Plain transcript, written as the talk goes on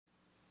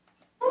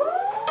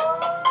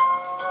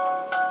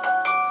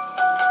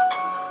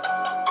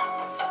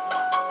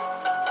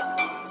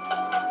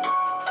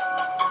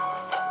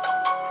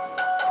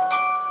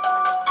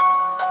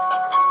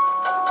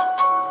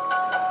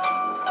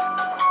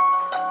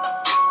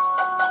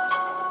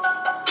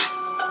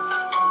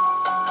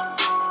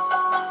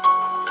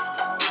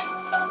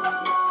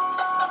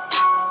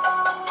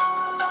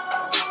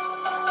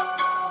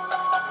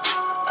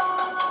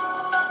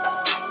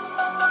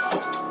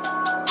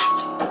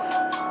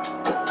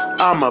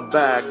I'm a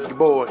bad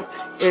boy,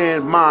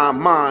 and my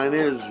mind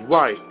is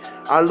right.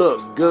 I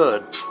look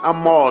good,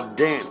 I'm all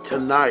damp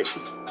tonight.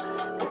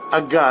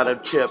 I got a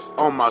chip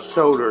on my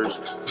shoulders,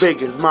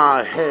 big as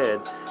my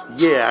head.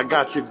 Yeah, I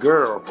got your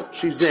girl,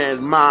 she's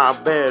in my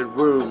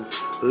bedroom.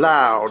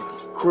 Loud,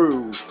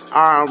 crude,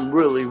 I'm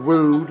really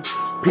rude.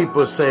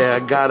 People say I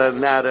got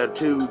an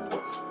attitude,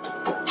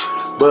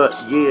 but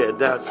yeah,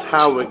 that's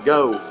how it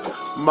go.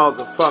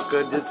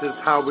 Motherfucker, this is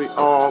how we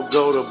all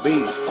go to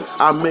be.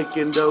 I'm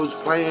making those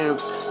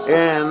plans,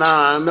 and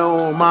I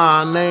know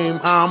my name.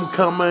 I'm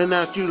coming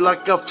at you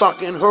like a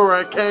fucking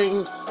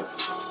hurricane.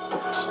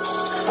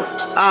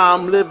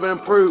 I'm living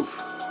proof,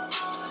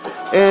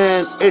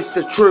 and it's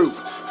the truth.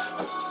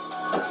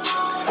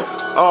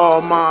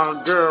 All my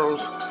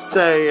girls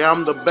say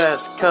I'm the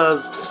best,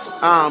 cause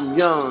I'm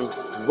young,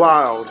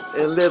 wild,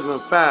 and living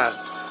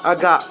fast. I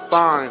got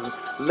fine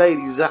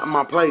ladies at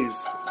my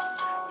place.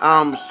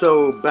 I'm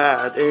so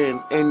bad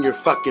and in your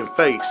fucking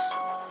face.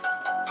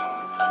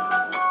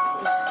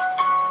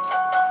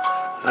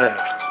 Yeah.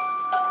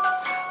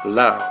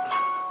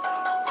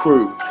 Loud,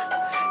 crude,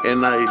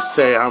 and they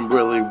say I'm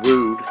really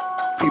rude.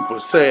 People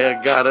say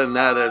I got an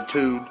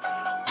attitude,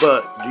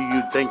 but do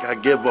you think I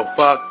give a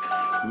fuck?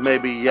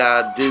 Maybe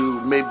I do.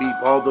 Maybe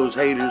all those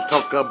haters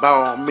talk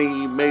about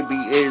me. Maybe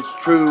it's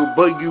true,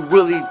 but you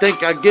really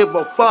think I give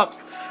a fuck?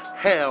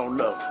 Hell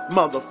no,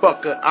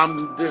 motherfucker,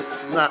 I'm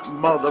this not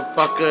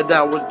motherfucker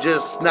that would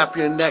just snap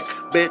your neck,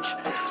 bitch.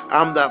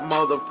 I'm that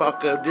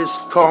motherfucker,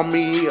 just call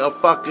me a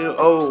fucking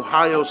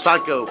Ohio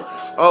psycho.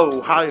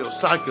 Ohio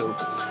psycho.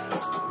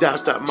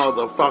 That's that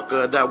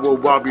motherfucker that will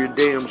rob your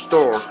damn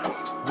store.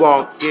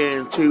 Walk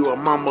into a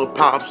mama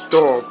pop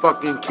store,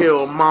 fucking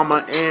kill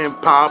mama and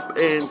pop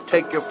and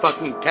take your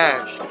fucking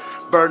cash.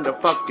 Burn the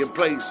fucking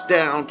place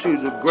down to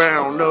the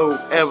ground, no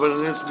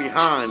evidence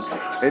behind.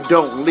 And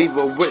don't leave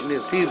a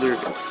witness either.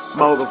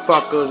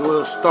 Motherfuckers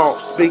will start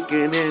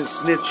speaking and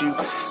snitch you.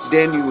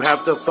 Then you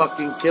have to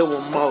fucking kill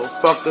them,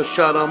 motherfucker,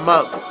 shut them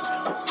up.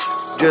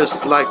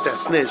 Just like that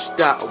snitch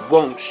that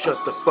won't shut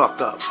the fuck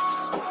up.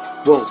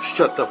 Won't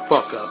shut the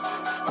fuck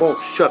up. Won't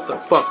shut the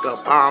fuck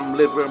up. I'm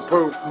living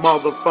proof,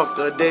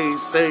 motherfucker. They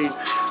say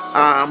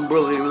I'm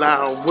really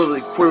loud,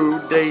 really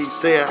crude. They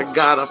say I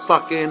got a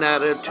fucking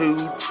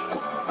attitude.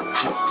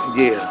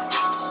 Yeah,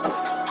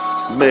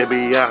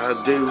 maybe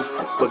I do,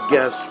 but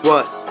guess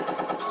what?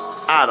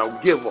 I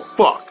don't give a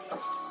fuck.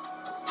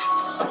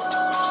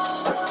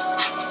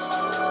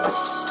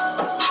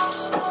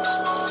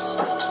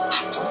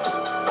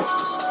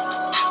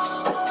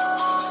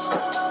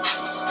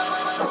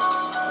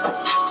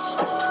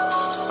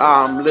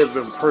 I'm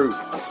living proof,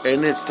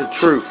 and it's the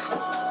truth.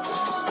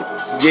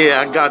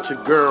 Yeah, I got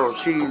your girl,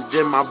 she's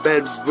in my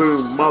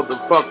bedroom,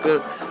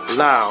 motherfucker.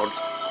 Loud,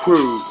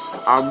 crude,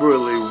 I'm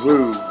really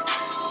rude.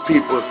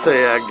 People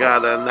say I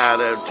got an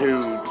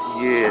attitude,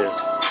 yeah.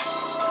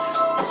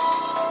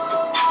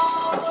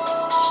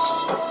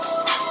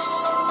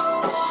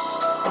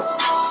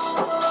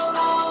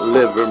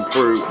 Living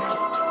proof.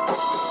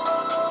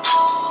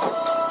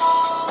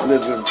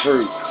 Living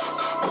proof.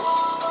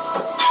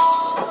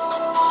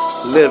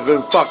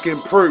 Living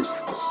fucking proof.